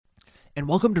And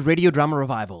welcome to Radio Drama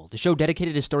Revival, the show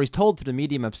dedicated to stories told through the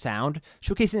medium of sound,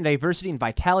 showcasing the diversity and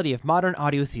vitality of modern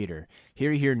audio theater.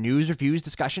 Here you hear news, reviews,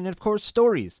 discussion, and of course,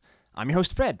 stories. I'm your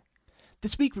host, Fred.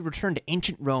 This week we return to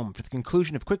ancient Rome for the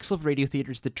conclusion of Quicksilver Radio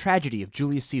Theater's The Tragedy of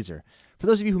Julius Caesar. For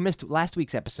those of you who missed last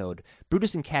week's episode,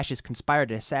 Brutus and Cassius conspired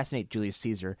to assassinate Julius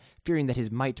Caesar, fearing that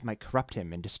his might corrupt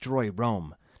him and destroy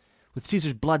Rome. With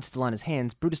Caesar's blood still on his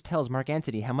hands, Brutus tells Mark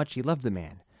Antony how much he loved the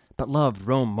man, but loved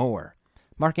Rome more.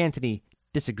 Mark Antony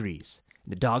disagrees,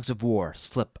 and the dogs of war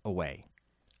slip away.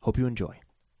 Hope you enjoy.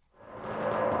 We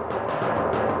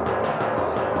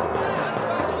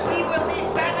will be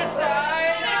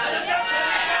satisfied.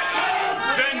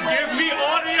 Then give me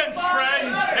audience,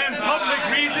 friends, and public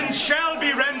reasons shall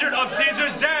be rendered of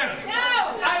Caesar's death. No!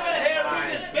 I will hear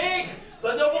Brutus speak.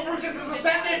 The noble Brutus is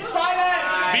ascended.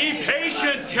 Silence! Be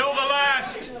patient till the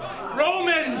last.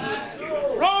 Romans,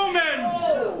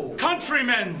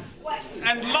 countrymen,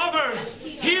 and lovers,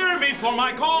 hear me for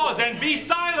my cause, and be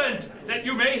silent that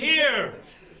you may hear.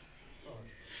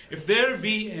 If there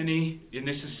be any in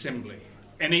this assembly,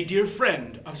 any dear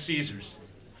friend of Caesar's,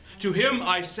 to him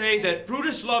I say that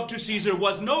Brutus' love to Caesar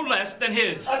was no less than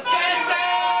his. Assassin!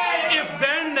 If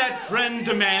then that friend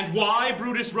demand why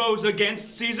Brutus rose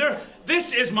against Caesar,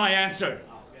 this is my answer.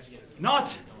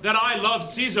 Not that I loved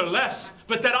Caesar less,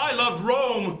 but that I loved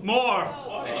Rome more.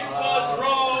 It was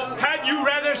Rome. Had you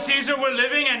rather Caesar were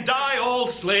living and die all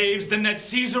slaves than that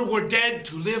Caesar were dead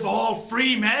to live all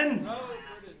free men?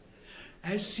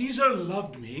 As Caesar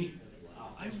loved me,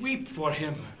 I weep for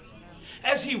him.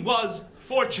 As he was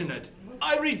fortunate,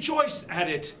 I rejoice at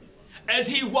it. As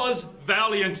he was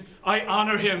valiant, I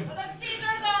honor him. But of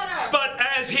Caesar's honor! But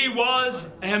as he was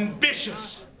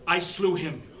ambitious, I slew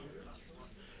him.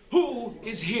 Who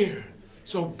is here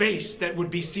so base that would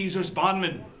be Caesar's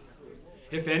bondman?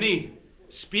 If any,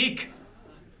 speak,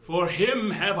 for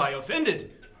him have I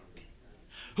offended.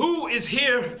 Who is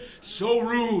here so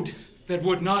rude that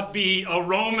would not be a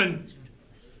Roman?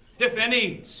 If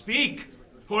any, speak,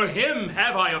 for him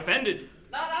have I offended.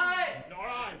 Not I. Nor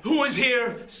I. Who is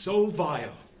here so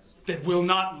vile that will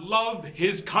not love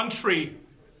his country?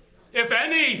 If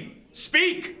any,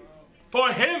 speak,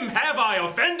 for him have I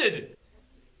offended.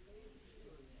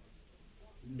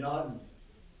 None.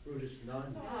 Brutus,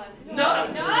 none.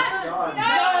 None.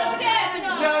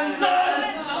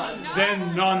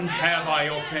 Then none have I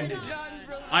offended.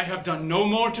 I have done no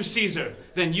more to Caesar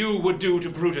than you would do to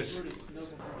Brutus.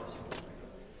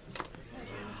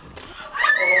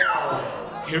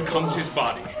 Here comes his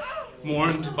body,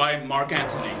 mourned by Mark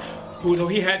Antony, who, though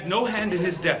he had no hand in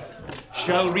his death,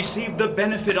 shall receive the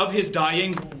benefit of his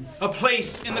dying, a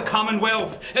place in the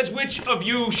commonwealth, as which of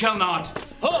you shall not?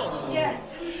 Hold.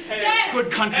 Yes. Good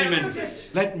countrymen,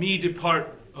 let me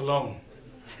depart alone,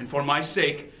 and for my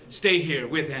sake, stay here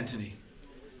with Antony.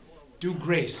 Do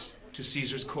grace to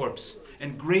Caesar's corpse,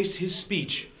 and grace his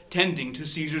speech, tending to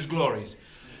Caesar's glories,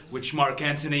 which Mark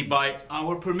Antony, by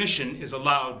our permission, is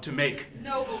allowed to make.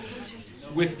 Noble Brutus.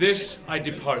 With this I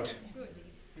depart,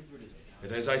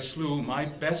 that as I slew my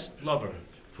best lover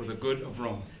for the good of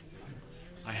Rome,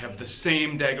 I have the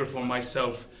same dagger for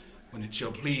myself when it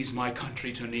shall please my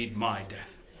country to need my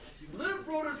death. Live,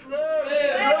 Brutus, live!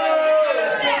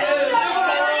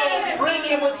 Bring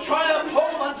him with triumph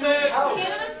home unto his house. Give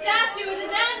him a statue with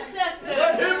his ancestors.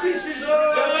 Let him be Caesar!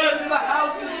 Go into the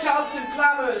house with shouts and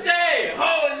clamors. Stay,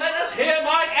 ho, and let us hear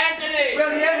Mark Antony.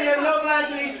 Well, hear noble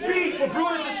Antony speak. For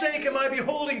Brutus' sake am I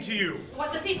beholding to you.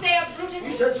 What does he say of Brutus?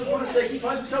 He says for Brutus' sake he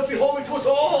finds himself beholding to us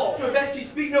all. To best he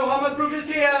speak no harm of Brutus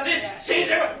here. This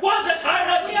Caesar was a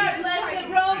tyrant. We are blessed that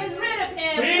Rome is rid of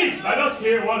him. Please, let us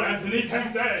hear what Antony can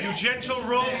say. You gentle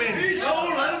Romans,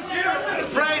 So let us hear.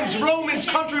 friends, Romans,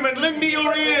 countrymen, lend me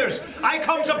your ears. I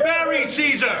come to bury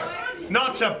Caesar,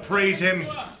 not to praise him.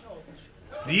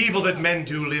 The evil that men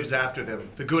do lives after them.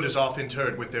 The good is oft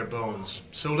interred with their bones.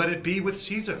 So let it be with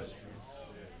Caesar.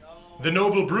 The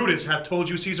noble Brutus hath told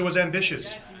you Caesar was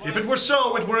ambitious. If it were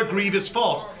so, it were a grievous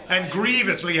fault, and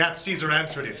grievously hath Caesar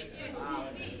answered it.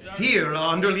 Here,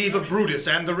 under leave of Brutus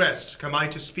and the rest, come I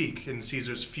to speak in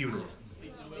Caesar's funeral.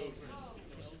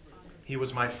 He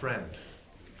was my friend,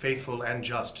 faithful and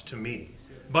just to me.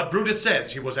 But Brutus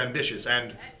says he was ambitious,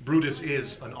 and Brutus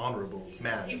is an honorable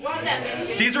man.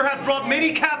 Caesar hath brought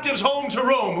many captives home to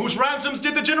Rome, whose ransoms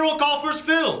did the general coffers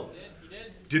fill.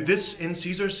 Did this in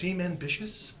Caesar seem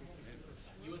ambitious?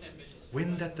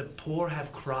 When that the poor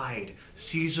have cried,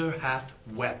 Caesar hath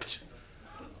wept.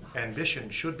 Ambition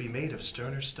should be made of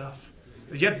sterner stuff.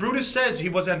 Yet Brutus says he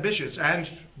was ambitious, and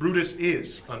Brutus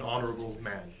is an honorable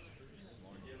man.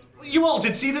 You all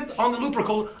did see that on the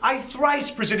Lupercal I thrice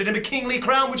presented him a kingly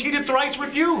crown which he did thrice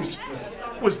refuse.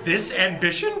 Was this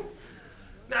ambition?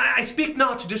 I speak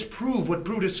not to disprove what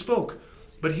Brutus spoke,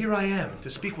 but here I am to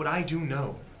speak what I do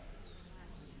know.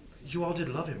 You all did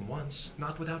love him once,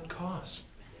 not without cause.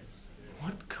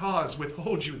 What cause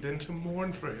withholds you then to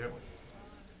mourn for him?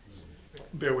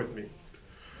 Bear with me.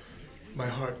 My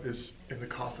heart is in the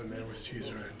coffin there with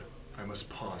Caesar, and I must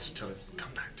pause till it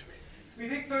come back to me.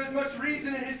 Methinks there is much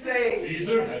reason in his saying.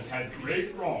 Caesar has had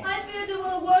great wrong. I fear there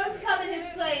will worse come in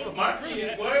his place. Mark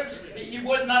his words. He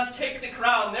would not take the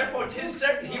crown, therefore 'tis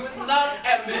certain he was not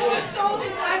ambitious. So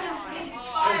desires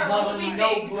There's not a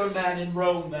nobler man in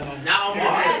Rome than us. Now,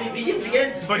 Mark, he begins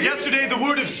again. But yesterday the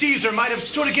word of Caesar might have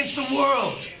stood against the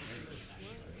world.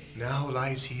 Now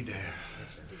lies he there,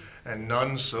 and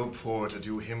none so poor to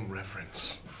do him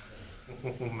reverence.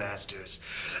 Oh, masters,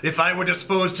 if I were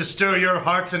disposed to stir your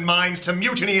hearts and minds to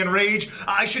mutiny and rage,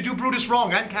 I should do Brutus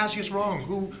wrong and Cassius wrong,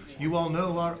 who you all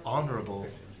know are honorable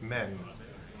men.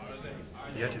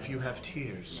 Yet if you have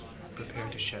tears, prepare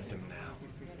to shed them now.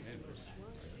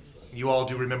 You all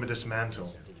do remember this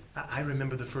mantle. I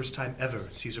remember the first time ever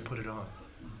Caesar put it on.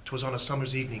 'Twas on a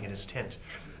summer's evening in his tent,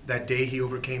 that day he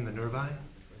overcame the Nervi.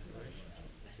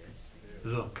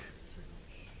 Look.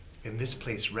 In this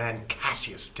place ran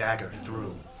Cassius' dagger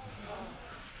through.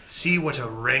 See what a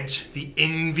rent the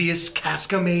envious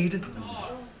Casca made?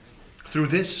 Through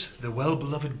this the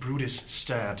well-beloved Brutus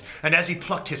stabbed, and as he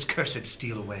plucked his cursed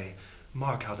steel away,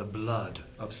 mark how the blood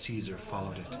of Caesar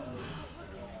followed it.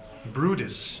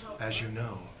 Brutus, as you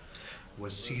know,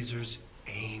 was Caesar's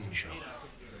angel.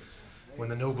 When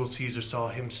the noble Caesar saw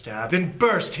him stabbed, then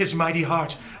burst his mighty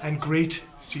heart, and great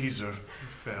Caesar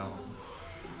fell.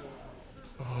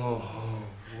 Oh,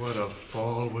 what a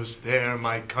fall was there,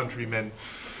 my countrymen.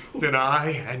 Then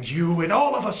I and you and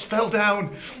all of us fell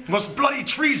down, whilst bloody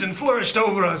treason flourished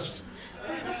over us.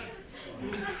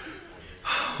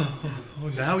 Oh,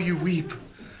 now you weep.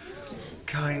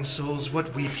 Kind souls,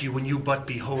 what weep you when you but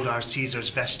behold our Caesar's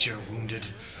vesture wounded?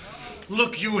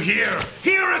 Look you here.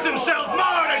 Here is himself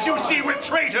marred, as you see, with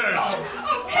traitors.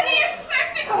 Oh, hideous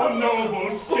spectacle! Oh,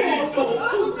 noble Caesar!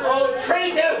 Oh,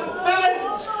 traitors,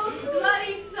 villains!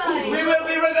 Bloody sight! We will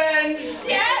be revenged.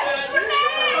 Yes,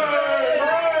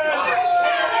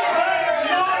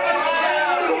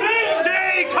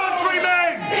 Stay,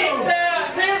 countrymen! He's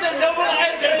there! Hear the noble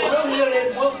answers! We'll hear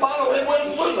him, we'll follow him,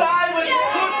 we'll die with him!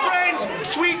 Good friends,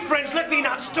 sweet friends, let me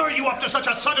not stir you up to such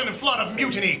a sudden flood of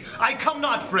mutiny. I come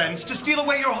not, friends, to steal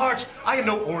away your hearts. I am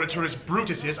no orator as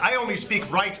Brutus is. I only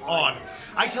speak right on.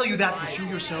 I tell you that which you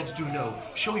yourselves do know.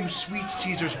 Show you sweet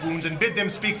Caesar's wounds and bid them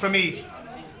speak for me.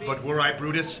 But were I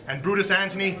Brutus, and Brutus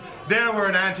Antony, there were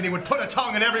an Antony would put a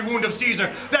tongue in every wound of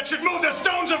Caesar that should move the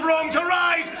stones of Rome to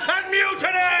rise and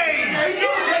mutiny!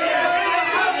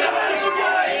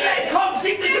 Come,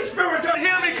 seek the conspirator!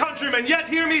 Hear me, countrymen, yet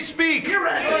hear me speak. Here,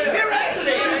 Antony! Here, Antony!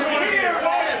 Here,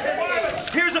 Antony!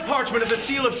 Here's a parchment of the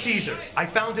seal of Caesar. I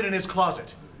found it in his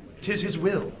closet. 'Tis his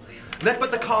will. Let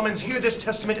but the commons hear this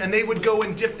testament, and they would go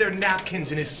and dip their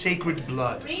napkins in his sacred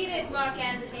blood. Read it, Mark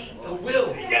Antony. The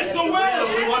will! Yes, the will!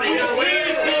 We want to hear the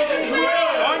will! Caesar's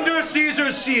will! Under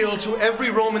Caesar's seal, to every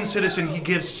Roman citizen he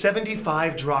gives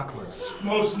 75 drachmas.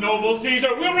 Most noble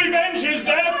Caesar will revenge his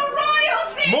death!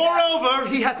 Royal Caesar! Moreover,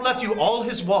 he hath left you all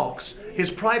his walks,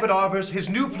 his private arbors, his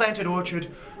new planted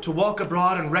orchard, to walk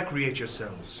abroad and recreate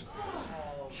yourselves.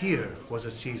 Here was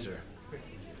a Caesar.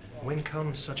 When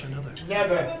comes such another?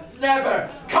 Never, never!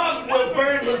 Come, we'll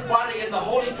burn his body in the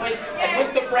holy place, and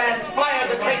with the brands fire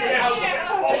the traitors' houses.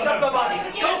 Take up the body.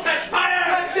 Go fetch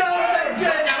fire!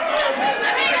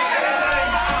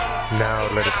 Now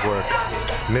let it work.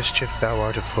 Mischief thou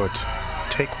art afoot.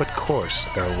 Take what course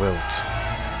thou wilt.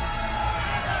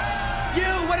 You,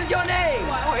 what is your name?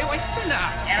 Why, Cinna!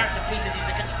 Tear it to pieces, he's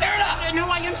a conspirator! No,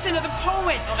 I am Cinna the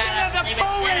poet. Cinna the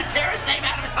poet. Tear his name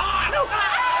out of his heart!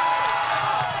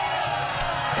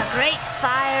 A great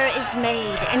fire is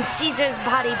made, and Caesar's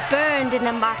body burned in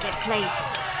the marketplace.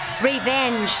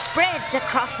 Revenge spreads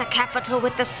across the capital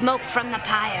with the smoke from the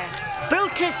pyre.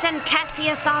 Brutus and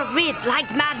Cassius are rid like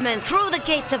madmen through the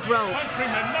gates of Rome.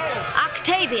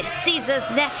 Octavius,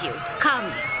 Caesar's nephew,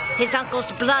 comes, his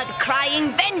uncle's blood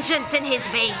crying vengeance in his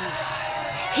veins.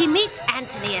 He meets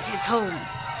Antony at his home,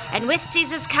 and with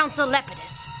Caesar's counsel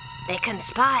Lepidus, they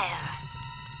conspire.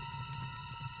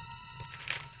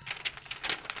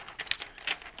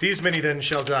 These many then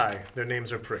shall die. Their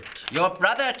names are pricked. Your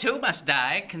brother too must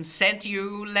die. Consent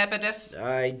you, Lepidus?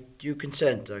 I do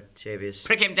consent, Octavius.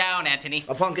 Prick him down, Antony.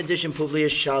 Upon condition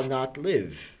Publius shall not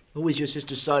live. Who is your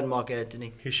sister's son, Mark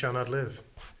Antony? He shall not live.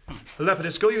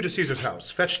 Lepidus, go you to Caesar's house.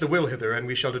 Fetch the will hither, and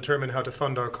we shall determine how to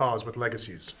fund our cause with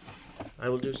legacies. I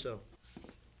will do so.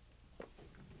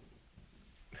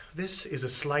 This is a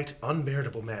slight,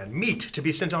 unmeritable man, meet to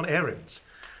be sent on errands.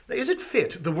 Is it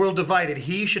fit, the world divided,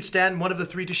 he should stand one of the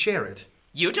three to share it?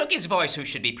 You took his voice who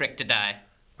should be pricked to die.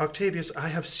 Octavius, I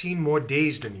have seen more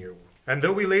days than you. And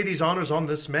though we lay these honors on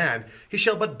this man, he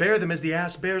shall but bear them as the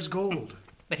ass bears gold.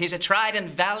 But he's a tried and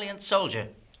valiant soldier.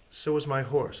 So is my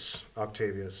horse,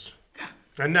 Octavius.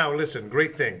 And now listen,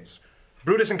 great things.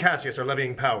 Brutus and Cassius are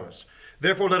levying powers.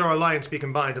 Therefore let our alliance be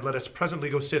combined, and let us presently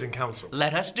go sit in council.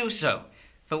 Let us do so,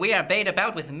 for we are bade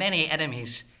about with many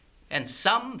enemies, and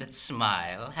some that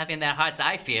smile have in their hearts,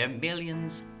 I fear,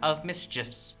 millions of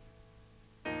mischiefs.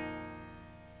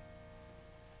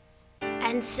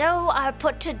 And so are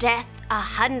put to death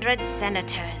 100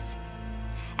 senators.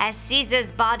 As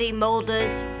Caesar's body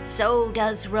moulders, so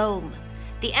does Rome.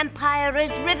 The empire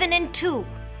is riven in two.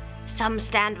 Some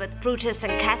stand with Brutus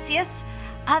and Cassius,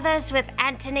 others with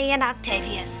Antony and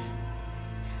Octavius.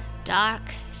 Dark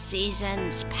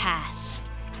seasons pass.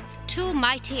 Two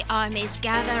mighty armies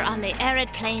gather on the arid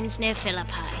plains near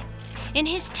Philippi. In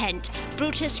his tent,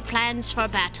 Brutus plans for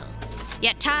battle.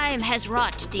 Yet time has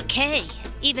wrought decay,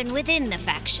 even within the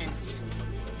factions.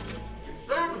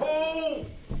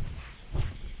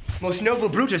 Most noble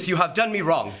Brutus, you have done me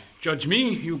wrong. Judge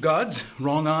me, you gods.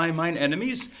 Wrong I mine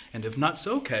enemies, and if not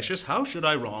so, Cassius, how should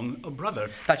I wrong a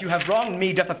brother? That you have wronged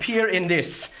me doth appear in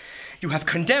this. You have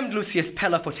condemned Lucius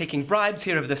Pella for taking bribes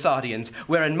here of the Sardians,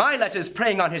 wherein my letters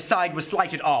praying on his side was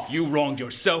slighted off. You wronged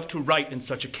yourself to write in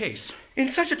such a case. In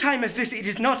such a time as this, it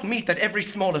is not meet that every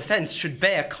small offense should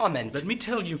bear comment. Let me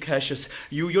tell you, Cassius,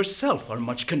 you yourself are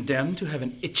much condemned to have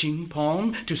an itching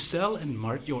palm, to sell and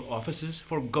mart your offices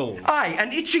for gold. Aye,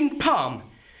 an itching palm.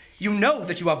 You know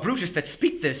that you are Brutus that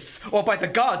speak this, or by the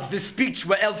gods this speech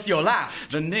were else your last.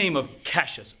 The name of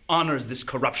Cassius honors this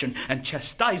corruption, and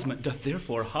chastisement doth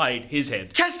therefore hide his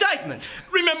head. Chastisement!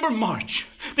 Remember March,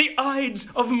 the Ides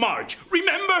of March.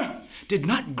 Remember! Did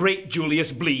not great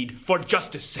Julius bleed for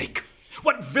justice' sake?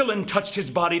 What villain touched his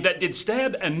body that did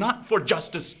stab, and not for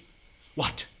justice?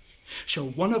 What? Shall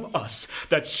one of us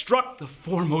that struck the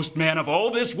foremost man of all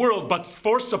this world but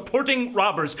for supporting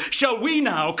robbers, shall we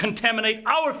now contaminate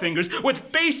our fingers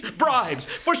with base bribes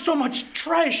for so much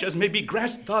trash as may be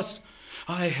grasped thus?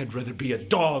 I had rather be a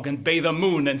dog and bay the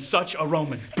moon than such a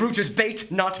Roman. Brutus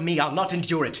bait, not me. I'll not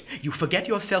endure it. You forget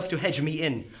yourself to hedge me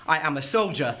in. I am a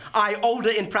soldier. I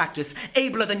older in practice,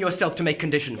 abler than yourself to make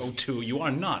conditions. Oh, too, you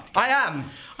are not. I am.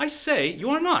 I say you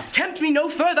are not. Tempt me no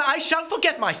further. I shall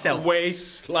forget myself.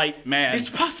 Waste, light man. It's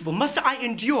possible. Must I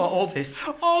endure all this?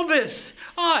 All this?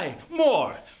 Aye,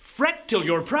 more. Fret till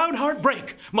your proud heart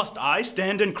break. Must I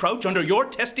stand and crouch under your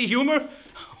testy humor?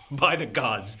 By the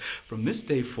gods, from this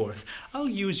day forth, I'll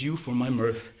use you for my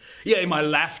mirth. Yea, my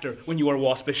laughter when you are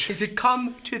waspish. Is it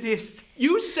come to this?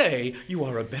 You say you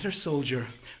are a better soldier.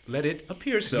 Let it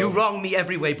appear so. You wrong me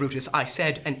every way, Brutus. I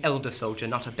said an elder soldier,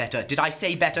 not a better. Did I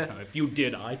say better? If you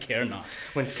did, I care not.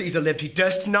 When Caesar lived, he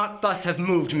durst not thus have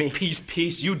moved me. Peace,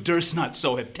 peace, you durst not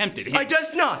so have tempted him. I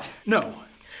durst not. No.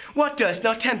 What durst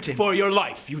not tempt him? For your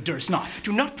life, you durst not.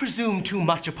 Do not presume too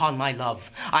much upon my love.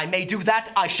 I may do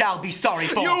that, I shall be sorry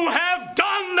for. You have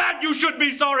done that you should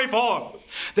be sorry for.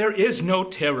 There is no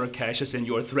terror, Cassius, in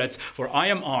your threats, for I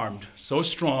am armed, so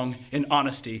strong, in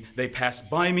honesty, they pass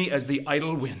by me as the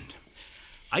idle wind.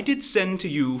 I did send to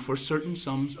you for certain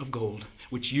sums of gold,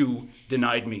 which you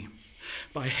denied me.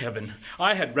 By heaven,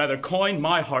 I had rather coin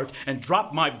my heart and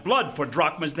drop my blood for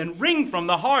drachmas than wring from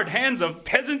the hard hands of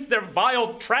peasants their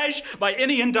vile trash by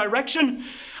any indirection.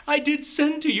 I did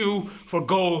send to you for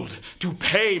gold to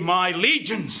pay my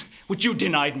legions, which you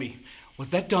denied me. Was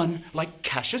that done like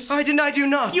Cassius? I denied you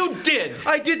not. You did.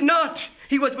 I did not.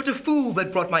 He was but a fool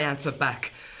that brought my answer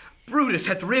back. Brutus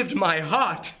hath rived my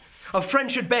heart. A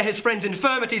friend should bear his friend's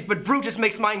infirmities, but Brutus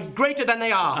makes mine greater than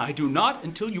they are. I do not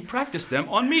until you practice them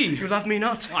on me. You love me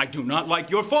not. I do not like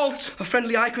your faults. A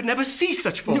friendly eye could never see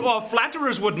such faults. All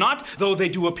flatterers would not, though they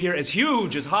do appear as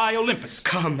huge as high Olympus.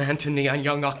 Come, Antony and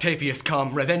young Octavius,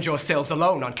 come. Revenge yourselves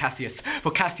alone on Cassius,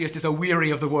 for Cassius is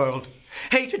aweary of the world.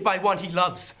 Hated by one he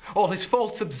loves, all his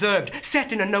faults observed,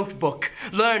 set in a notebook,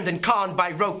 learned and conned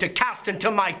by rote to cast into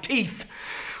my teeth.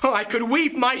 Oh, I could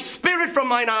weep my spirit from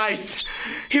mine eyes.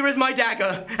 Here is my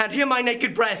dagger, and here my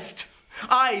naked breast.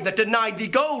 I that denied thee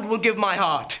gold will give my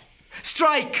heart.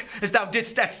 Strike, as thou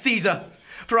didst at Caesar.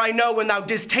 For I know when thou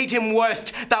didst hate him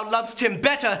worst, thou lovest him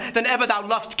better than ever thou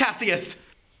lovest Cassius.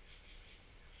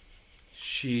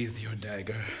 Sheathe your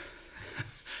dagger.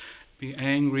 Be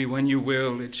angry when you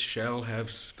will, it shall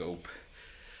have scope.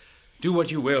 Do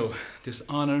what you will.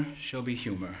 Dishonor shall be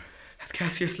humor. Hath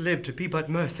Cassius lived to be but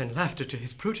mirth and laughter to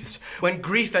his Brutus, when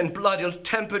grief and blood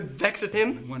ill-tempered vexeth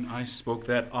him? When I spoke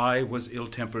that, I was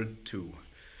ill-tempered too.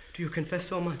 Do you confess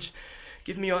so much?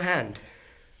 Give me your hand.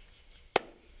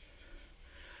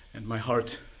 And my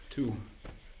heart too.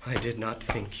 I did not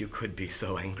think you could be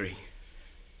so angry.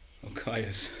 O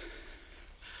Caius,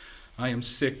 I am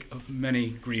sick of many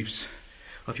griefs.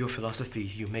 Of your philosophy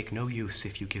you make no use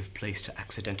if you give place to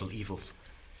accidental evils.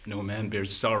 No man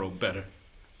bears sorrow better.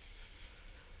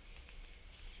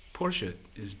 Portia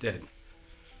is dead.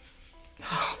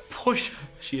 Oh, Portia!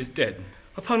 She is dead.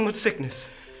 Upon what sickness?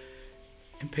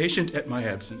 Impatient at my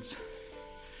absence,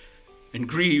 and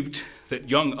grieved that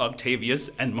young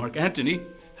Octavius and Mark Antony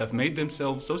have made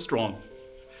themselves so strong.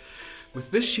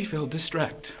 With this she fell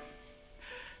distract,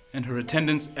 and her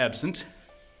attendants absent,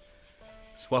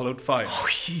 swallowed fire. Oh,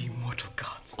 ye mortal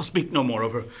gods. I'll speak no more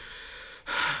of her.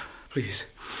 Please,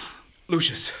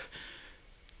 Lucius,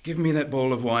 give me that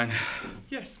bowl of wine.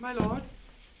 Yes, my lord.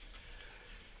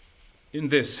 In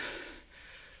this,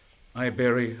 I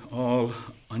bury all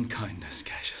unkindness,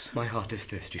 Cassius. My heart is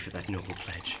thirsty for that noble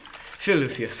pledge. Fill,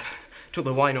 Lucius, till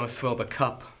the wine o'erswell the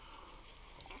cup.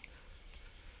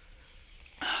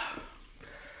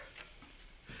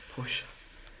 Portia,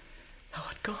 thou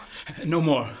art gone. No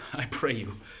more, I pray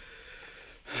you.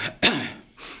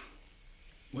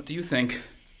 What do you think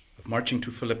of marching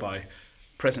to Philippi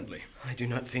presently? I do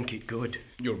not think it good.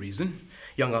 Your reason?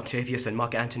 Young Octavius and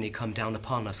Mark Antony come down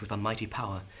upon us with a mighty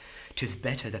power. 'Tis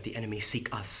better that the enemy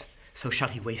seek us. So shall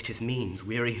he waste his means,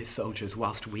 weary his soldiers,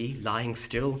 whilst we, lying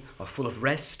still, are full of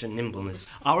rest and nimbleness.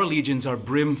 Our legions are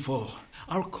brimful.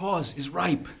 Our cause is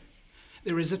ripe.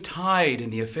 There is a tide in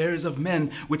the affairs of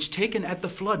men, which taken at the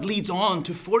flood leads on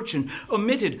to fortune.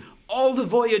 Omitted, all the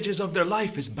voyages of their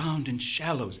life is bound in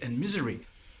shallows and misery.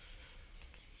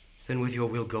 Then with your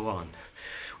will go on.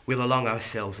 We'll along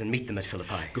ourselves and meet them at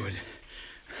Philippi. Good.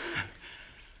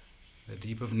 The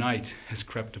deep of night has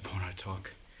crept upon our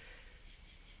talk.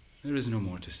 There is no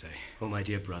more to say. Oh, my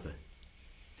dear brother,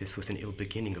 this was an ill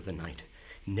beginning of the night.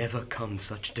 Never come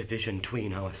such division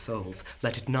 'tween our souls.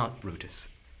 Let it not, Brutus.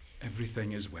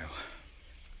 Everything is well.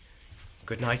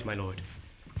 Good night, my lord.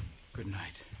 Good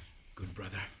night, good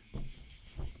brother.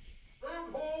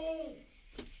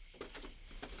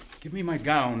 Give me my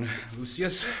gown,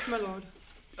 Lucius. Yes, my lord.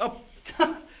 Oh,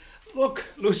 look,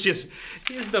 Lucius,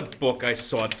 here's the book I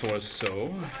sought for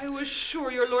so. I was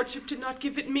sure your lordship did not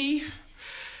give it me.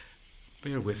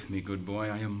 Bear with me, good boy.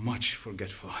 I am much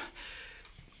forgetful.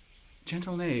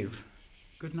 Gentle knave,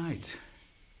 good night.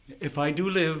 If I do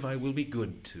live, I will be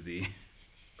good to thee.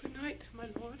 Good night, my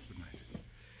lord. Good night.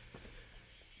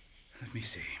 Let me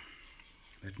see.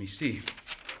 Let me see.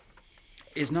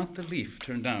 Is not the leaf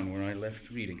turned down where I left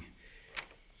reading?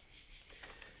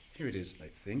 Here it is, I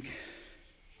think.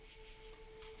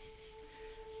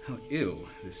 How ill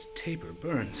this taper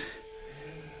burns.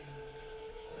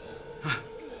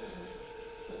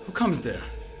 Who comes there?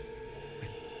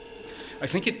 I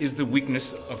think it is the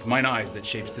weakness of mine eyes that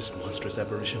shapes this monstrous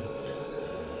apparition.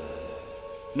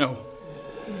 No.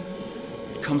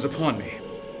 It comes upon me.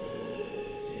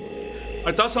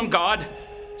 Art thou some god,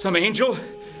 some angel,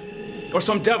 or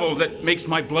some devil that makes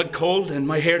my blood cold and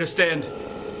my hair to stand?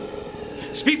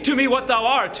 Speak to me what thou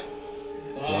art.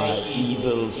 Thy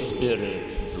evil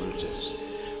spirit, Brutus.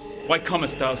 Why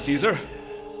comest thou, Caesar?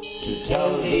 To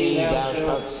tell thee thou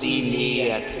shalt see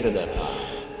me at Philippi.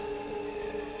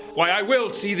 Why, I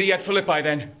will see thee at Philippi,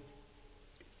 then.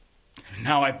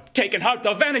 Now I've taken heart,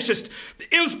 thou vanishest.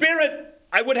 Ill spirit,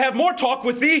 I would have more talk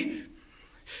with thee.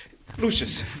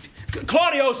 Lucius,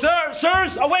 Claudio,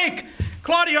 sirs, awake!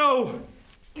 Claudio,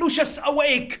 Lucius,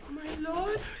 awake! My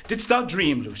lord? Didst thou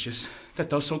dream, Lucius, that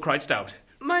thou so criedst out?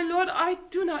 My lord, I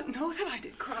do not know that I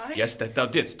did cry. Yes, that thou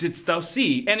didst. Didst thou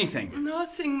see anything?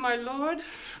 Nothing, my lord.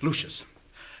 Lucius,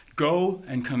 go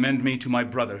and commend me to my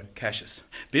brother, Cassius.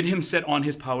 Bid him set on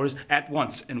his powers at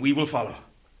once, and we will follow.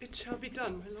 It shall be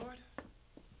done, my lord.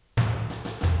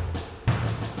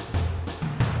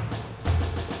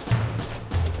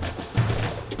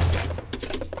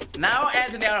 Now,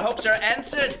 Antony, our hopes are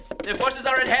answered. Their forces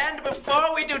are at hand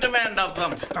before we do demand of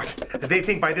them. They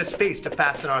think by this face to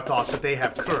fasten our thoughts that they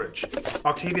have courage.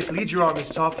 Octavius, lead your army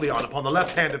softly on upon the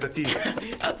left hand of the theater.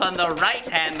 Upon the right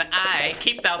hand, I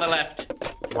keep thou the left.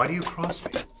 Why do you cross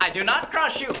me? I do not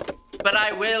cross you, but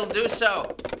I will do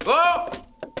so. Go!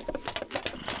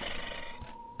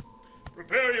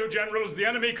 Prepare you, generals. The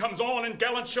enemy comes on in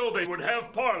gallant show. They would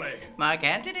have parley. Mark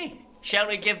Antony, shall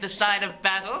we give the sign of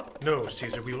battle? No,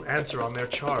 Caesar, we will answer on their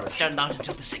charge. Stir not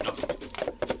until the signal.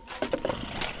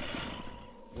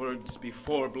 Were words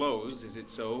before blows, is it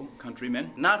so, countrymen?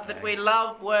 Not that we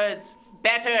love words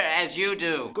better as you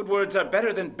do. Good words are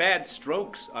better than bad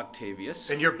strokes, Octavius.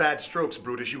 In your bad strokes,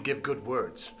 Brutus, you give good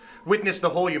words. Witness the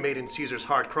hole you made in Caesar's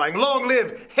heart, crying, "Long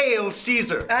live, hail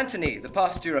Caesar!" Antony, the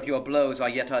posture of your blows are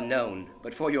yet unknown,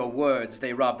 but for your words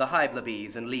they rob the hive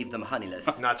bees and leave them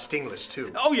honeyless. Not stingless,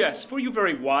 too. Oh, yes, for you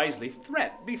very wisely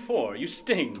threat before you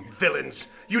sting. Villains!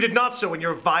 You did not so when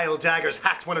your vile daggers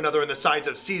hacked one another in the sides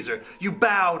of Caesar. You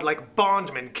bowed like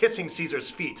bondmen kissing Caesar's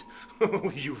feet.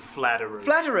 You flatterers.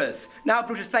 Flatterers! Now,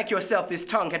 Brutus, thank yourself this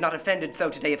tongue had not offended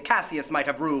so today if Cassius might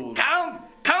have ruled.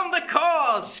 Come the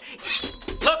cause!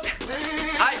 Look,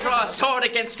 I draw a sword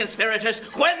against conspirators.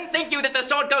 When think you that the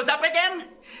sword goes up again?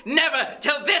 Never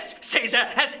till this Caesar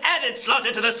has added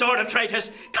slaughter to the sword of traitors.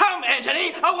 Come,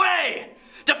 Antony, away!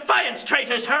 Defiance,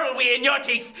 traitors, hurl we in your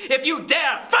teeth. If you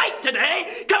dare fight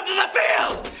today, come to the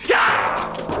field!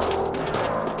 Yeah!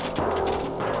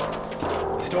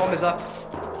 Storm is up.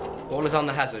 All is on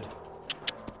the hazard.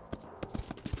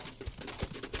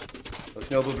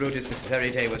 Most noble Brutus, this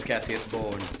very day was Cassius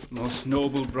born. Most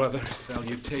noble brother,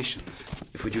 salutations.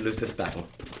 If we do lose this battle,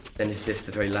 then is this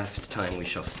the very last time we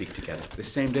shall speak together. The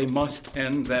same day must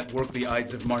end that work the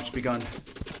Ides of March begun.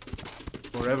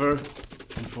 Forever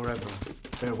and forever.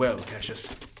 Farewell, Cassius.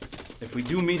 If we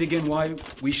do meet again, why,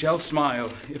 we shall smile.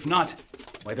 If not,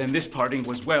 why then this parting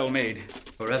was well made.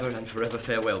 Forever and forever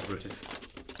farewell, Brutus.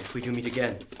 If we do meet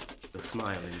again, we'll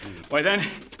smile indeed. Why then,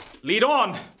 lead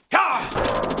on!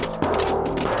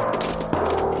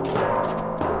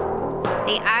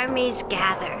 The armies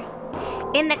gather.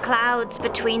 In the clouds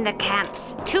between the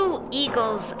camps, two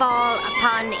eagles fall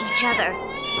upon each other.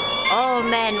 All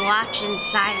men watch in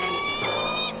silence.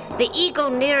 The eagle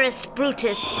nearest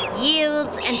Brutus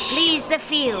yields and flees the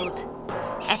field.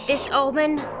 At this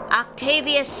omen,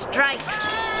 Octavius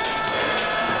strikes.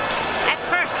 At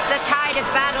first, the tide of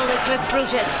battle is with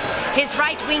Brutus. His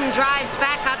right wing drives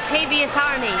back Octavius'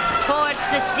 army towards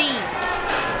the sea.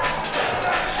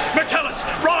 Metellus,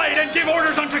 ride and give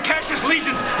orders unto Cassius'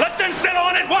 legions. Let them set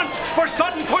on at once, for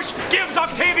sudden push gives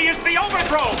Octavius the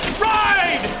overthrow.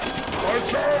 Ride!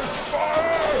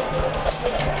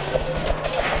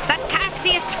 But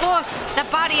Cassius' force, the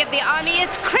body of the army,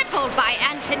 is crippled by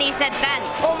Antony's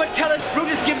advance. Oh, Metellus,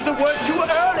 Brutus gives the word too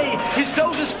early. His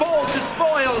soldiers fall to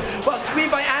spoil, whilst we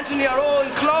by Antony are all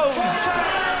enclosed.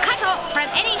 Cut off from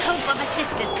any hope of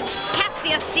assistance,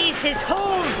 Cassius sees his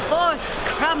whole force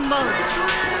crumble.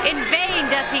 In vain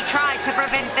does he try to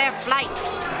prevent their flight.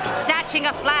 Snatching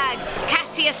a flag,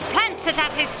 Cassius plants it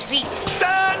at his feet.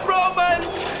 Stand, Romans!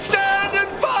 Stand and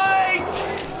fight!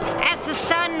 As the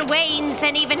sun wanes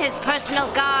and even his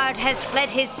personal guard has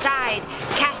fled his side,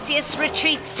 Cassius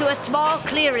retreats to a small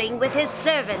clearing with his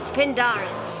servant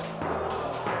Pindarus.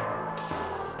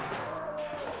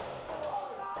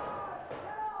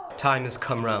 Time has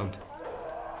come round,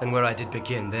 and where I did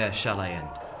begin, there shall I end.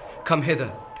 Come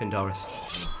hither,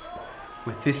 Pindarus.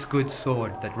 With this good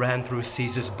sword that ran through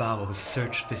Caesar's bowels,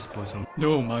 search this bosom.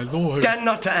 No, my lord. Dan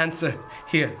not to answer.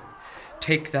 Here,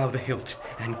 take thou the hilt,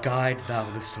 and guide thou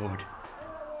the sword.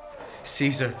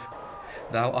 Caesar,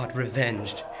 thou art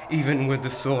revenged, even with the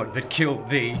sword that killed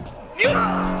thee.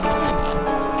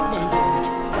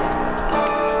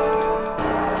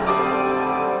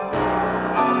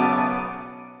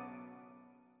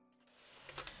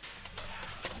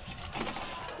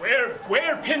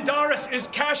 Where Pindarus is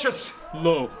Cassius?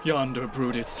 Lo, yonder,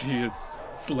 Brutus, he is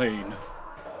slain.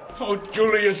 Oh,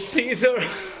 Julius Caesar,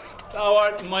 thou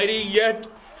art mighty yet.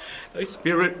 Thy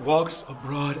spirit walks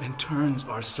abroad and turns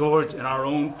our swords in our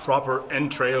own proper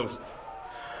entrails.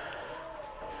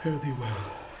 Fare thee well,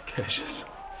 Cassius.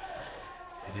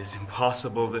 It is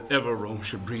impossible that ever Rome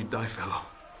should breed thy fellow.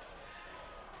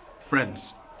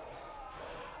 Friends,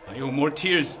 I owe more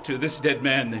tears to this dead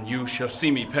man than you shall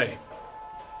see me pay.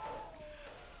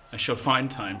 I shall find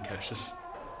time, Cassius.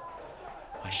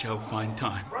 I shall find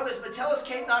time. Brothers, Metellus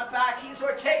came not back. He's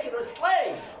o'ertaken or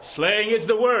slain. Slaying is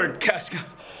the word, Casca.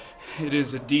 It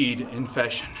is a deed in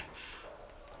fashion.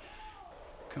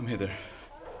 Come hither,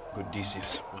 good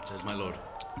Decius. What says my lord?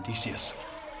 Decius,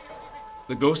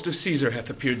 the ghost of Caesar hath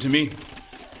appeared to me.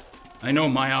 I know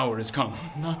my hour is come.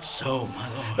 Not so, my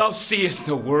lord. Thou seest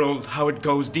the world, how it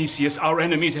goes, Decius. Our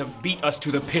enemies have beat us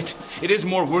to the pit. It is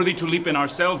more worthy to leap in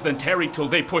ourselves than tarry till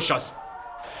they push us.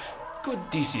 Good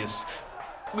Decius,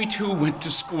 we two went to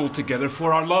school together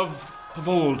for our love of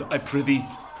old, I prithee.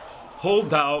 Hold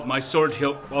thou my sword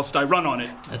hilt whilst I run on it.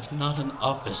 That's not an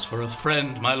office for a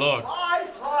friend, my lord. Fly,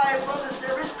 fly, brothers,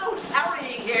 there is no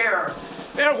tarrying here.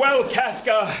 Farewell,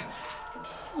 Casca.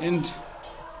 And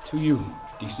to you,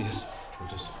 Decius.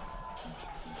 Brutus.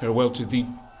 Farewell to thee,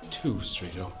 too,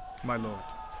 Strato. My lord.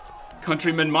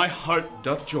 Countrymen, my heart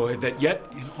doth joy that yet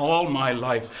in all my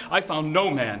life I found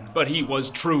no man but he was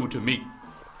true to me.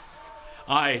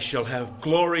 I shall have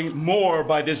glory more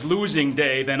by this losing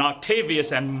day than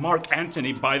Octavius and Mark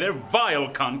Antony by their vile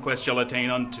conquest shall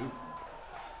attain unto.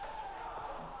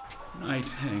 Night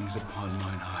hangs upon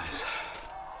mine eyes.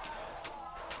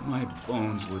 My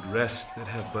bones would rest that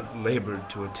have but labored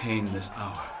to attain this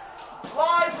hour.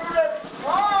 Fly, Brutus,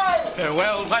 fly!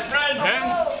 Farewell, my friend.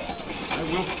 Hence, I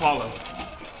will follow.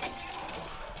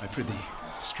 I prithee,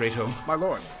 Strato. My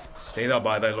lord. Stay thou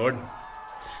by thy lord.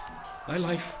 Thy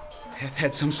life hath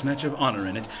had some smatch of honor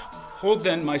in it. Hold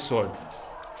then my sword,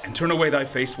 and turn away thy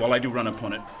face while I do run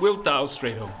upon it. Wilt thou,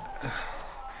 Strato?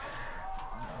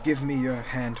 Give me your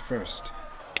hand first.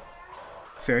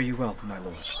 Fare you well, my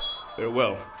lord.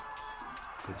 Farewell,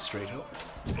 good Strato.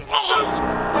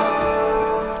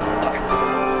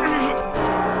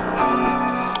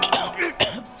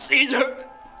 Caesar,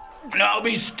 now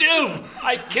be still.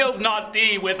 I killed not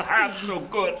thee with half so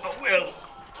good a will.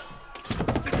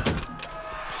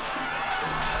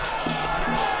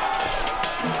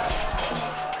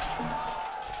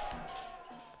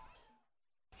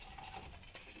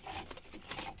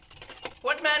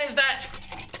 What man is that?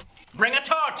 Bring a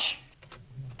torch.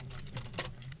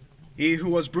 He who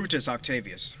was Brutus,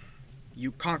 Octavius.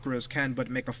 You conquerors can but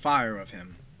make a fire of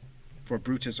him, for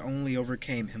Brutus only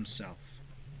overcame himself,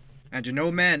 and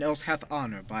no man else hath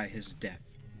honor by his death.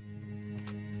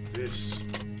 This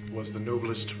was the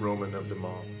noblest Roman of them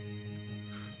all.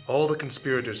 All the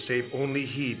conspirators, save only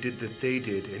he, did that they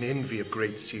did in envy of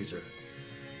great Caesar.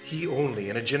 He only,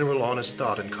 in a general honest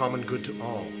thought and common good to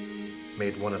all,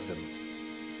 made one of them.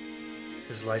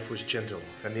 His life was gentle,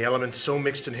 and the elements so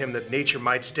mixed in him that nature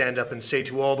might stand up and say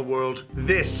to all the world,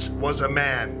 "This was a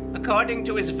man." According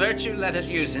to his virtue, let us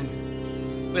use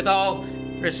him, with all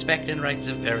respect and rites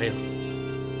of burial.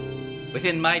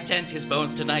 Within my tent his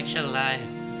bones tonight shall lie,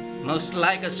 most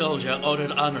like a soldier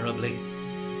ordered honorably.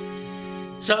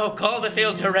 So call the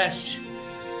field to rest,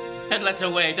 and let's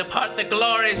away to part the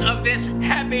glories of this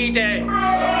happy day.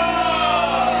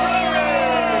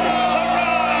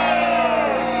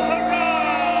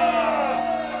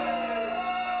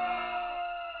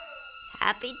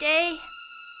 Happy day?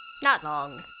 Not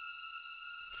long.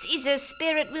 Caesar's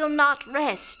spirit will not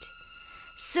rest.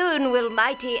 Soon will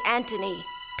mighty Antony,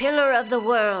 pillar of the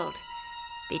world,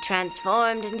 be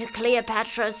transformed into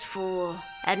Cleopatra's fool,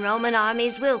 and Roman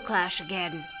armies will clash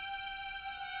again.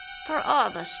 For all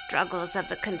the struggles of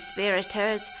the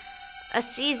conspirators, a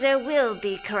Caesar will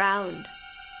be crowned,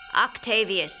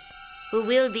 Octavius, who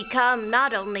will become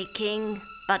not only king,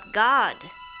 but God.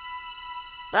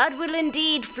 Blood will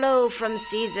indeed flow from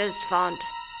Caesar's font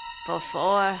for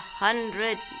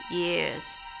 400 years,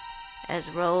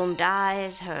 as Rome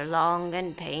dies her long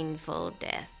and painful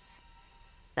death.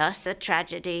 Thus the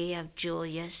tragedy of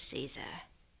Julius Caesar.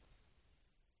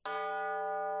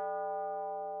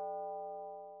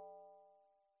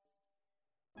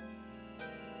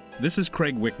 This is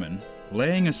Craig Wickman,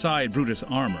 laying aside Brutus'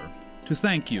 armor to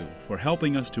thank you for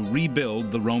helping us to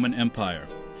rebuild the Roman Empire.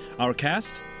 Our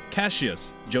cast: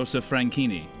 Cassius, Joseph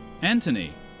Franchini;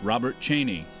 Antony, Robert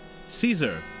Cheney;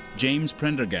 Caesar, James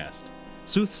Prendergast;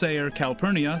 Soothsayer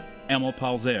Calpurnia, Emil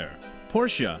Palzer;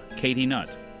 Portia, Katie Nutt;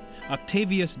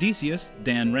 Octavius Decius,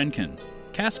 Dan Renkin;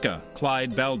 Casca,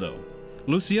 Clyde Baldo;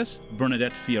 Lucius,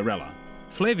 Bernadette Fiorella;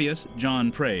 Flavius, John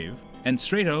Prave; and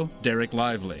Strato, Derek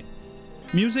Lively.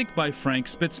 Music by Frank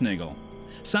Spitznagel.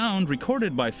 Sound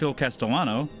recorded by Phil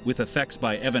Castellano, with effects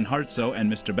by Evan Hartso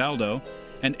and Mr. Baldo,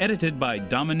 and edited by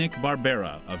Dominic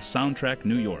Barbera of Soundtrack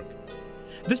New York.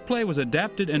 This play was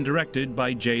adapted and directed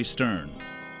by Jay Stern.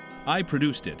 I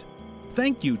produced it.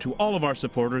 Thank you to all of our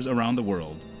supporters around the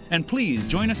world. And please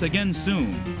join us again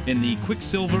soon in the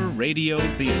Quicksilver Radio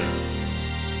Theater.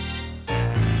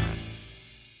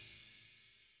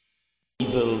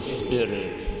 Evil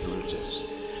spirit, Brutus.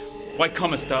 Why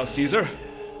comest thou, Caesar?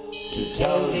 To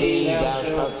tell thee thou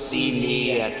shalt see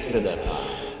me at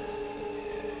Philippi.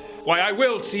 Why, I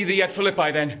will see thee at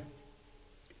Philippi, then.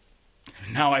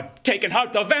 Now I've taken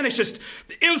heart, thou vanishest.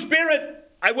 Ill spirit,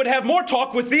 I would have more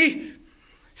talk with thee.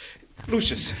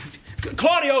 Lucius,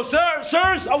 Claudio,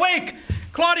 sirs, awake!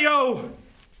 Claudio!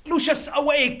 Lucius,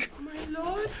 awake! My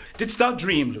lord? Didst thou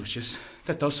dream, Lucius,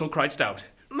 that thou so criedst out?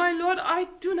 My lord, I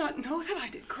do not know that I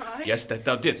did cry. Yes, that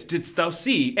thou didst. Didst thou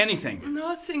see anything?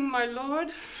 Nothing, my lord.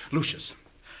 Lucius,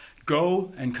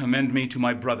 go and commend me to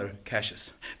my brother,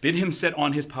 Cassius. Bid him set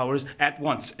on his powers at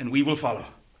once, and we will follow.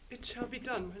 It shall be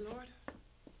done, my lord.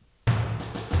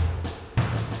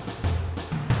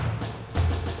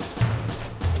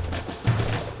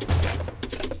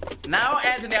 Now,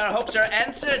 Antony, our hopes are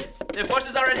answered. Their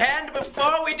forces are at hand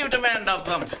before we do demand of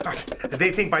them.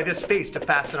 They think by this face to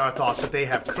fasten our thoughts that they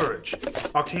have courage.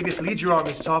 Octavius, lead your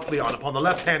army softly on upon the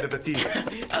left hand of the theater.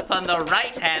 Upon the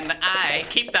right hand, I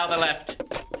keep thou the left.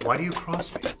 Why do you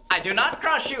cross me? I do not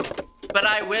cross you, but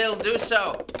I will do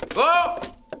so. Go!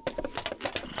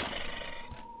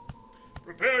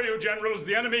 Prepare you, generals.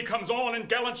 The enemy comes on in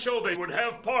gallant show. They would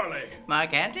have parley.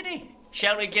 Mark Antony,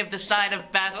 shall we give the sign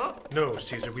of battle? No,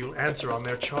 Caesar, we will answer on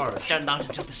their charge. Stir not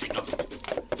until the signal.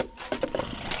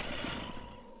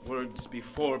 Words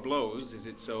before blows, is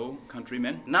it so,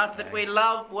 countrymen? Not that we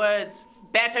love words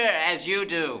better as you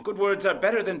do. Good words are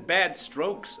better than bad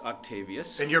strokes,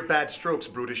 Octavius. In your bad strokes,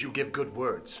 Brutus, you give good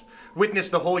words. Witness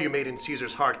the hole you made in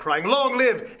Caesar's heart, crying, "Long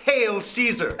live, hail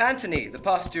Caesar!" Antony, the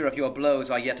posture of your blows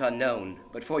are yet unknown,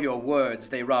 but for your words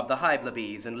they rob the hive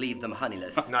bees and leave them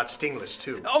honeyless. Not stingless,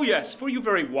 too. Oh, yes, for you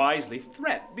very wisely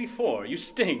threat before you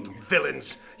sting.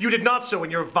 Villains! You did not so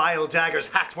when your vile daggers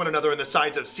hacked one another in the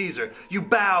sides of Caesar. You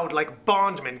bowed like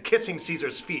bondmen kissing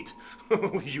Caesar's feet.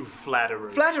 You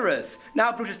flatterers. Flatterers!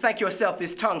 Now, Brutus, thank yourself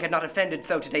this tongue had not offended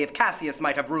so today if Cassius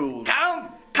might have ruled.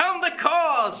 Come the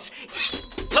cause!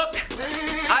 Look,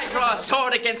 I draw a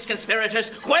sword against conspirators.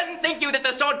 When think you that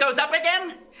the sword goes up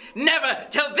again? Never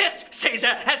till this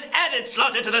Caesar has added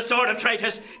slaughter to the sword of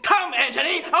traitors. Come,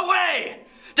 Antony, away!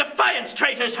 Defiance,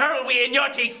 traitors, hurl we in your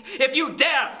teeth. If you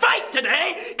dare fight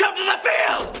today, come to the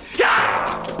field!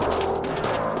 Yeah!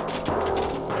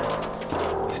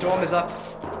 Storm is up.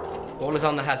 All is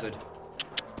on the hazard.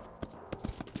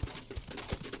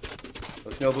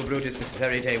 Most noble Brutus, this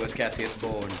very day was Cassius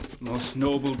born. Most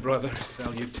noble brother,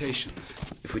 salutations.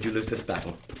 If we do lose this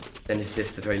battle, then is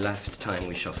this the very last time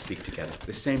we shall speak together.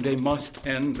 The same day must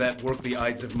end that work the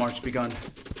Ides of March begun.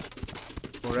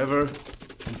 Forever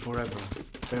and forever.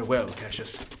 Farewell,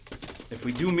 Cassius. If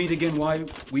we do meet again, why,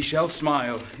 we shall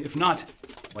smile. If not,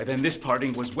 why then this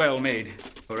parting was well made.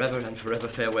 Forever and forever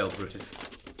farewell, Brutus.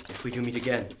 If we do meet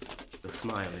again, we'll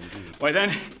smile indeed. Why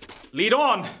then, lead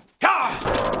on!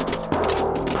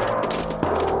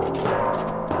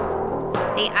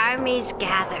 The armies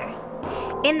gather.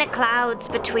 In the clouds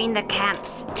between the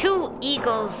camps, two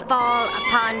eagles fall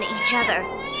upon each other.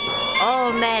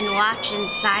 All men watch in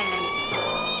silence.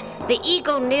 The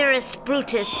eagle nearest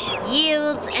Brutus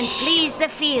yields and flees the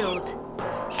field.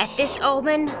 At this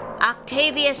omen,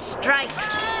 Octavius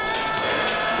strikes.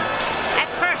 At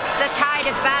first, the tide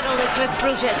of battle is with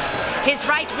Brutus. His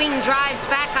right wing drives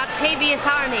back Octavius'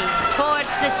 army towards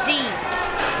the sea.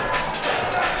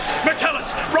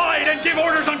 Metellus, ride and give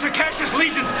orders unto Cassius'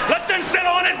 legions. Let them set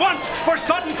on at once, for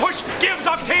sudden push gives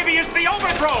Octavius the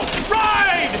overthrow.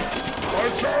 Ride!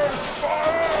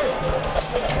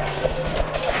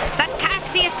 But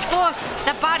Cassius' force,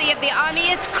 the body of the army,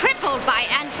 is crippled by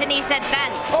Antony's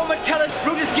advance. Oh, Metellus,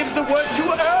 Brutus gives the word too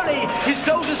early. His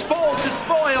soldiers fall to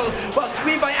spoil, whilst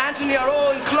we by Antony are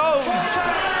all enclosed.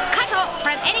 Cut off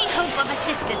from any hope of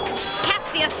assistance,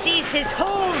 Cassius sees his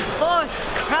whole force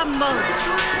crumble.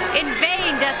 In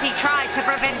vain does he try to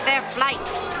prevent their flight.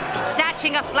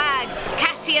 Snatching a flag,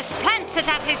 Cassius plants it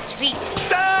at his feet.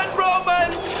 Stand,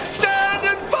 Romans! Stand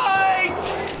and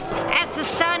fight! As the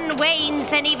sun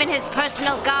wanes and even his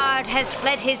personal guard has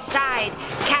fled his side,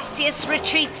 Cassius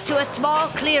retreats to a small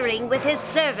clearing with his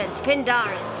servant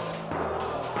Pindarus.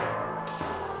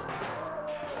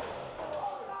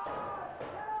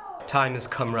 Time has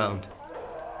come round,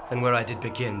 and where I did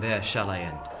begin, there shall I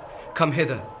end. Come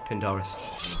hither,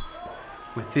 Pindarus.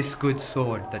 With this good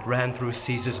sword that ran through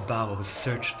Caesar's bowels,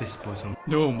 search this bosom.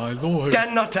 No, my lord.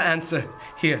 Dan not to answer.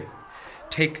 Here,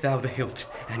 take thou the hilt,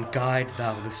 and guide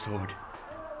thou the sword.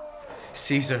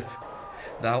 Caesar,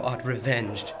 thou art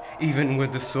revenged, even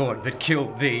with the sword that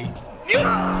killed thee.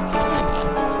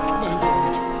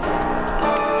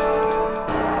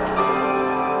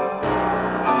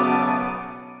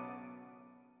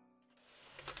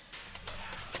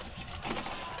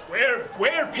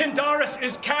 Where Pindarus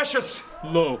is Cassius?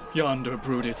 Lo, yonder,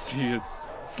 Brutus, he is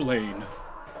slain.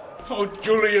 Oh,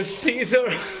 Julius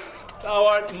Caesar, thou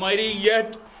art mighty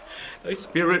yet. Thy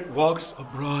spirit walks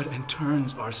abroad and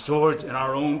turns our swords in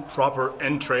our own proper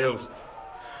entrails.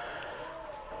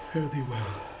 Fare thee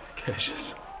well,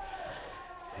 Cassius.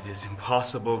 It is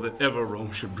impossible that ever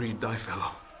Rome should breed thy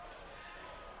fellow.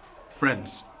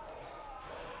 Friends,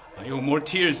 I owe more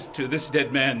tears to this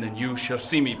dead man than you shall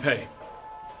see me pay.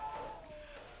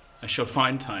 I shall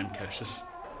find time, Cassius.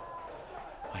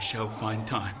 I shall find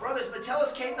time. Brothers,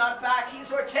 Metellus came not back.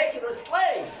 He's or taken or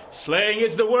slain. Slaying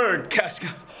is the word,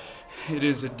 Casca. It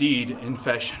is a deed in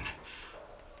fashion.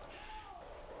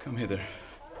 Come hither,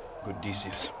 good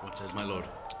Decius. What says my lord?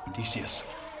 Decius,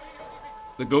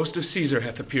 The ghost of Caesar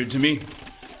hath appeared to me.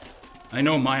 I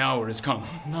know my hour is come.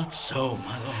 Not so,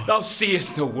 my lord. Thou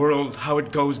seest the world, how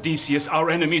it goes, Decius.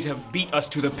 Our enemies have beat us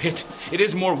to the pit. It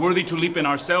is more worthy to leap in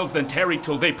ourselves than tarry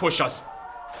till they push us.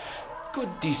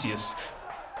 Good Decius,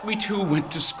 we two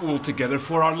went to school together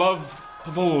for our love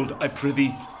of old, I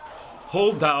prithee.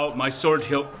 Hold thou my sword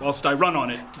hilt whilst I run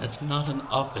on it. That's not an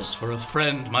office for a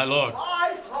friend, my lord.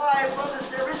 Fly, brothers,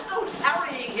 there is no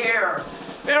tarrying here.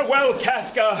 Farewell,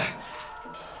 Casca.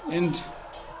 And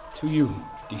to you,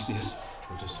 Decius.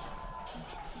 Brutus.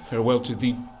 Farewell to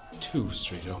thee too,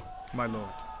 Strato. My lord.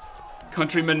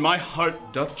 Countrymen, my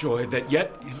heart doth joy that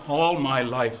yet in all my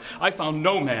life I found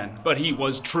no man but he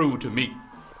was true to me.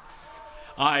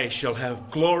 I shall have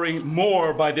glory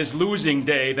more by this losing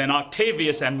day than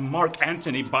Octavius and Mark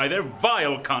Antony by their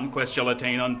vile conquest shall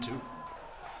attain unto.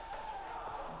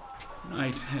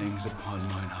 Night hangs upon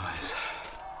mine eyes.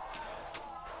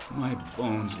 My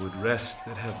bones would rest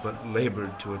that have but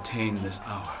labored to attain this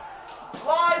hour.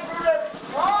 Fly, Brutus,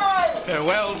 fly!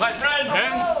 Farewell, my friend.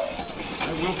 Hence,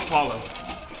 I will follow.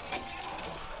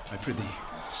 I prithee,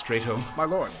 Strato. My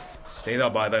lord. Stay thou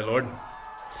by thy lord.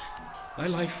 Thy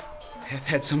life hath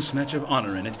had some smatch of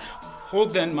honor in it.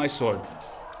 Hold then my sword,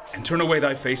 and turn away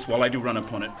thy face while I do run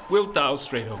upon it. Wilt thou,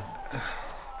 Strato?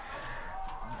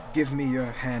 Give me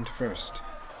your hand first.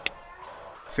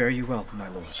 Fare you well, my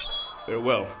lord.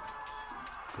 Farewell,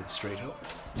 good Strato.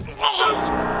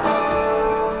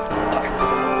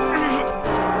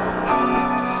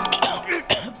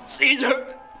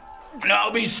 Caesar,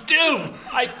 now be still.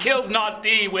 I killed not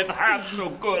thee with half so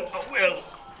good a will.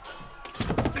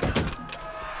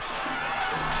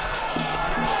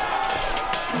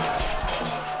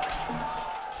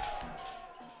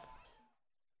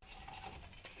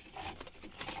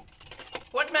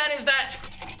 What man is that?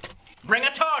 Bring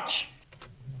a torch.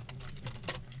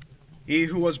 He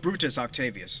who was Brutus,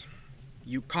 Octavius.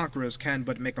 You conquerors can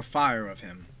but make a fire of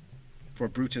him, for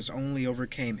Brutus only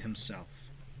overcame himself,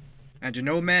 and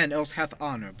no man else hath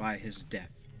honor by his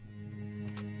death.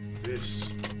 This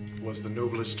was the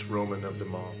noblest Roman of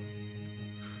them all.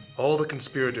 All the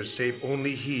conspirators, save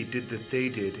only he, did that they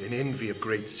did in envy of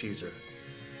great Caesar.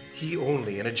 He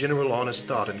only, in a general honest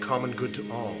thought and common good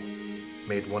to all,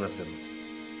 made one of them.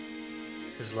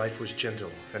 His life was gentle,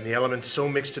 and the elements so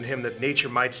mixed in him that nature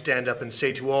might stand up and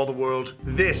say to all the world,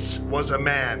 "This was a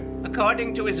man."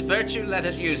 According to his virtue, let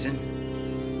us use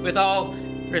him, with all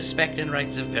respect and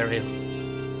rites of burial.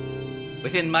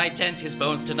 Within my tent his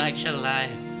bones tonight shall lie,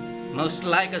 most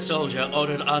like a soldier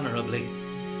ordered honorably.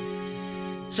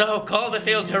 So call the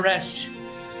field to rest,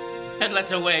 and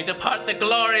let's away to part the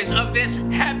glories of this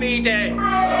happy day.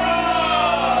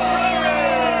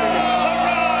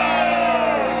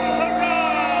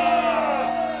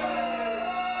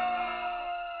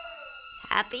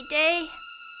 Happy day?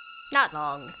 Not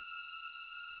long.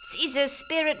 Caesar's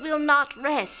spirit will not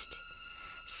rest.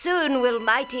 Soon will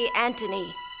mighty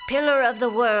Antony, pillar of the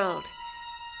world,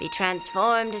 be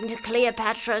transformed into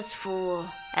Cleopatra's fool,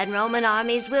 and Roman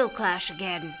armies will clash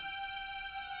again.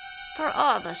 For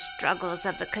all the struggles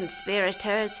of the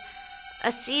conspirators,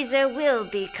 a Caesar will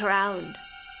be crowned,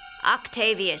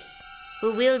 Octavius,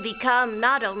 who will become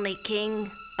not only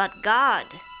king, but God.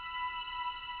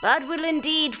 Blood will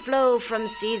indeed flow from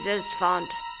Caesar's font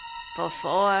for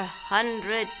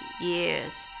 400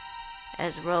 years,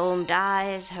 as Rome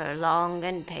dies her long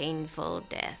and painful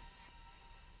death.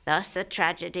 Thus the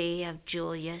tragedy of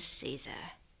Julius Caesar.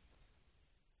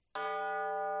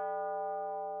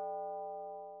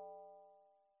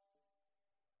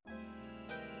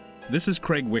 This is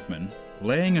Craig Wickman,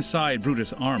 laying aside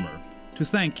Brutus' armor to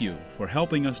thank you for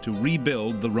helping us to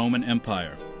rebuild the Roman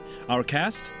Empire. Our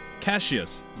cast: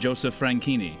 Cassius, Joseph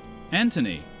Franchini;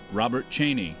 Antony, Robert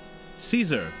Cheney;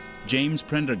 Caesar, James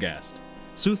Prendergast;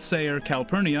 Soothsayer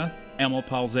Calpurnia, Emil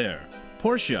Palzer;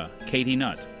 Portia, Katie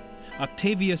Nutt;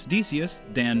 Octavius Decius,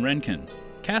 Dan Renkin;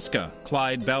 Casca,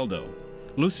 Clyde Baldo;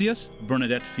 Lucius,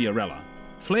 Bernadette Fiorella;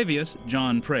 Flavius,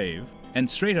 John Prave; and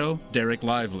Strato, Derek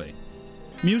Lively.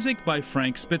 Music by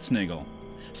Frank Spitznagel.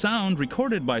 Sound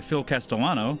recorded by Phil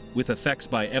Castellano, with effects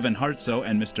by Evan Hartso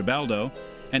and Mr. Baldo,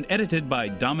 and edited by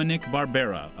Dominic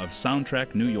Barbera of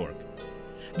Soundtrack New York.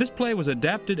 This play was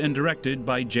adapted and directed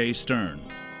by Jay Stern.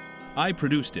 I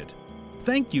produced it.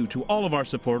 Thank you to all of our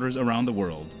supporters around the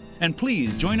world. And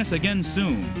please join us again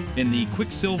soon in the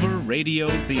Quicksilver Radio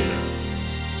Theater.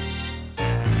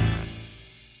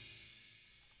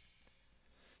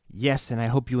 Yes, and I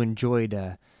hope you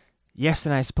enjoyed... Yes,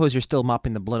 and I suppose you're still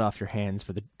mopping the blood off your hands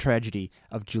for the tragedy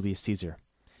of Julius Caesar.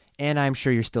 And I'm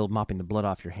sure you're still mopping the blood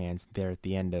off your hands there at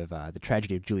the end of The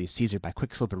Tragedy of Julius Caesar by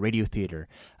Quicksilver Radio Theater.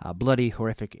 Bloody,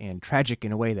 horrific, and tragic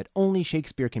in a way that only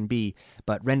Shakespeare can be,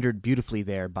 but rendered beautifully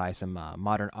there by some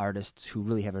modern artists who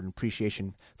really have an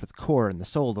appreciation for the core and the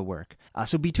soul of the work.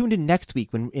 So be tuned in next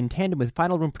week when, in tandem with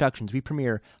Final Room Productions, we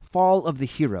premiere Fall of the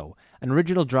Hero, an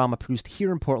original drama produced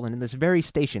here in Portland in this very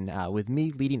station with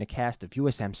me leading a cast of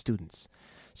USM students.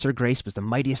 Sir Grace was the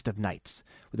mightiest of knights,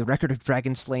 with a record of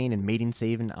dragon slaying and maiden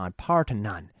saving on par to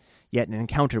none. Yet an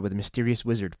encounter with a mysterious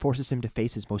wizard forces him to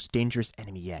face his most dangerous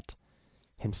enemy yet,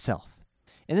 himself.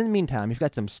 And in the meantime, if you've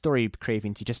got some story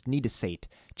cravings you just need to sate,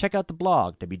 check out the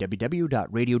blog,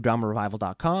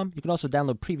 www.radiodramarevival.com. You can also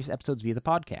download previous episodes via the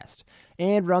podcast.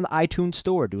 And we're on the iTunes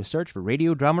Store. Do a search for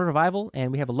Radio Drama Revival,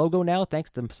 and we have a logo now thanks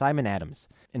to Simon Adams.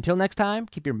 Until next time,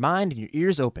 keep your mind and your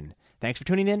ears open. Thanks for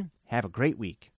tuning in. Have a great week.